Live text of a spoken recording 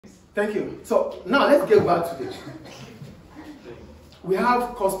Thank you. So now let's get back to this. We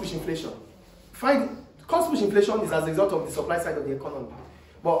have cost push inflation. Cost push inflation is as a result of the supply side of the economy.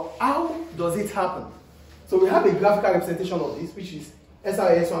 But how does it happen? So we have a graphical representation of this, which is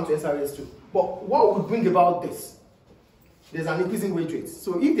SRS1 to SRS2. But what would bring about this? There's an increasing wage rate.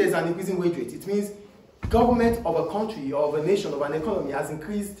 So if there's an increasing wage rate, it means government of a country or of a nation, of an economy has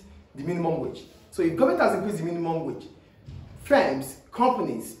increased the minimum wage. So if government has increased the minimum wage, firms,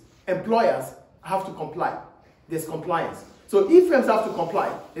 companies, employers have to comply. There's compliance. So if firms have to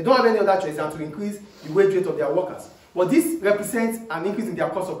comply, they don't have any other choice than to increase the wage rate of their workers. But this represents an increase in their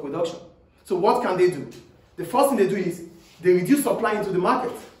cost of production. So what can they do? The first thing they do is they reduce supply into the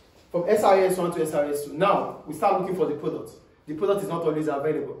market from SRS1 to SRS2. Now, we start looking for the product. The product is not always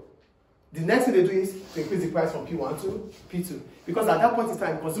available. The next thing they do is to increase the price from P1 to P2. Because at that point in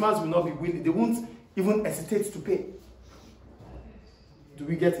time, consumers will not be willing, they won't even hesitate to pay. Do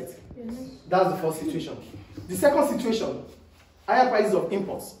we get it? Yes. That's the first situation. The second situation, higher prices of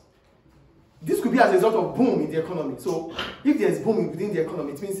imports. This could be as a result of boom in the economy. So if there's boom within the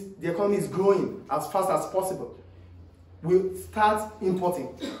economy, it means the economy is growing as fast as possible. We'll start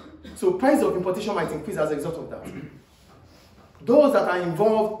importing. So price of importation might increase as a result of that. Those that are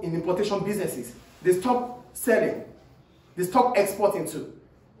involved in importation businesses, they stop selling, they stop exporting too.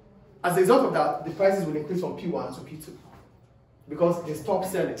 As a result of that, the prices will increase from P1 to P2 because they stop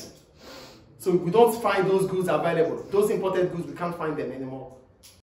selling. So we don't find those goods available. Those imported goods, we can't find them anymore.